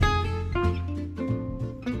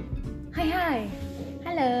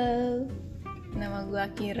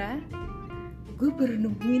Akira. Gue baru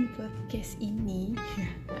nemuin podcast ini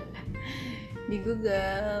di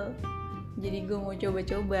Google. Jadi gue mau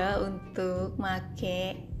coba-coba untuk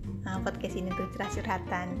make podcast ini untuk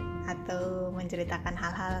curhatan atau menceritakan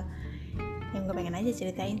hal-hal yang gue pengen aja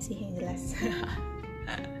ceritain sih, yang jelas.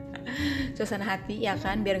 Suasana hati ya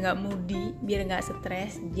kan, biar nggak moody, biar nggak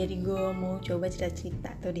stres. Jadi gue mau coba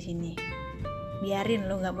cerita-cerita tuh di sini. Biarin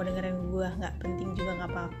lo nggak mau dengerin gue, nggak penting juga,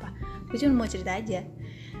 nggak apa-apa. Gue cuma mau cerita aja.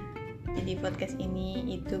 Jadi podcast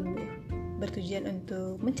ini itu bertujuan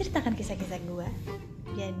untuk menceritakan kisah-kisah gue.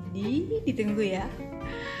 Jadi ditunggu ya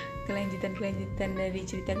kelanjutan dari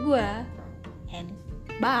cerita gue. And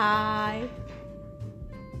bye.